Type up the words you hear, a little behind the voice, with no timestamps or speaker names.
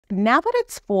now that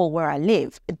it's fall where I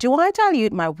live, do I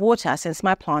dilute my water since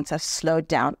my plants have slowed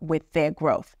down with their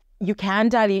growth? You can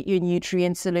dilute your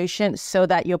nutrient solution so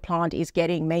that your plant is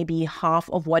getting maybe half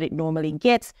of what it normally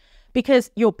gets because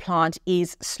your plant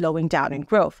is slowing down in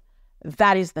growth.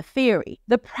 That is the theory.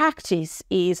 The practice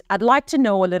is, I'd like to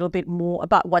know a little bit more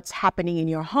about what's happening in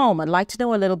your home. I'd like to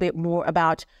know a little bit more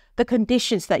about the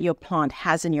conditions that your plant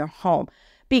has in your home,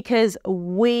 because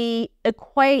we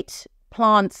equate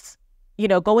plants,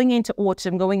 going into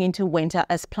autumn, going into winter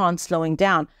as plants slowing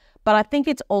down. But I think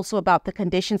it's also about the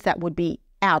conditions that would be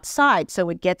outside. So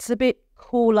it gets a bit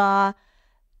cooler.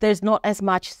 There's not as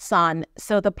much sun.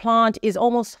 So the plant is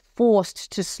almost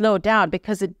forced to slow down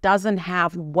because it doesn't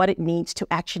have what it needs to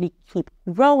actually keep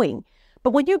growing.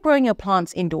 But when you're growing your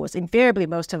plants indoors, invariably,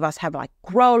 most of us have like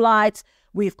grow lights.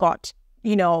 We've got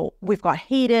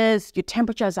heaters, your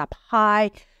temperature is up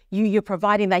high. You're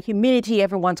providing that humidity.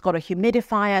 Everyone's got a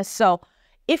humidifier. So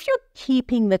if you're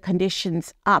keeping the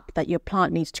conditions up that your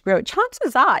plant needs to grow,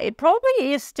 chances are it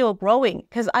probably is still growing,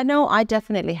 because I know I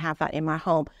definitely have that in my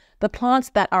home. The plants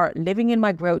that are living in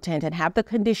my grow tent and have the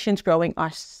conditions growing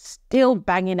are still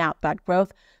banging out that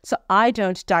growth. So I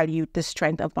don't dilute the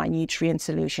strength of my nutrient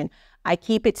solution. I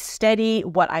keep it steady.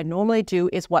 What I normally do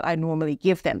is what I normally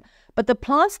give them. But the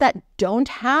plants that don't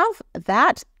have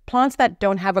that, plants that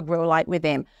don't have a grow light with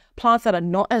them, plants that are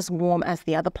not as warm as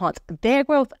the other plants, their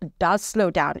growth does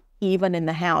slow down even in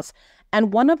the house.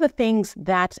 And one of the things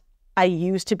that I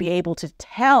use to be able to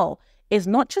tell is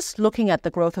not just looking at the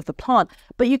growth of the plant,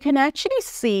 but you can actually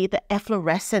see the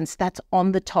efflorescence that's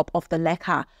on the top of the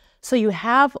leca. So you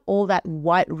have all that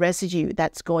white residue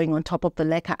that's going on top of the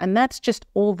leca, and that's just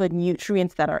all the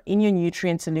nutrients that are in your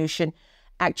nutrient solution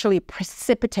actually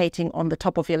precipitating on the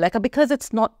top of your leca because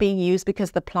it's not being used,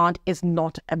 because the plant is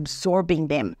not absorbing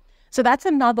them. So that's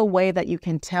another way that you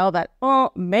can tell that,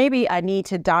 maybe I need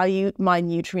to dilute my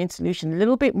nutrient solution a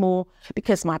little bit more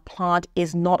because my plant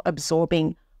is not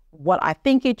absorbing what I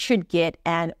think it should get,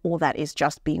 and all that is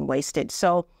just being wasted.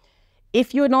 So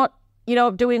if you're not,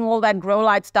 doing all that grow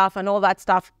light stuff and all that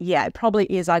stuff, yeah, it probably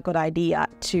is a good idea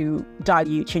to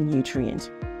dilute your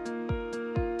nutrient.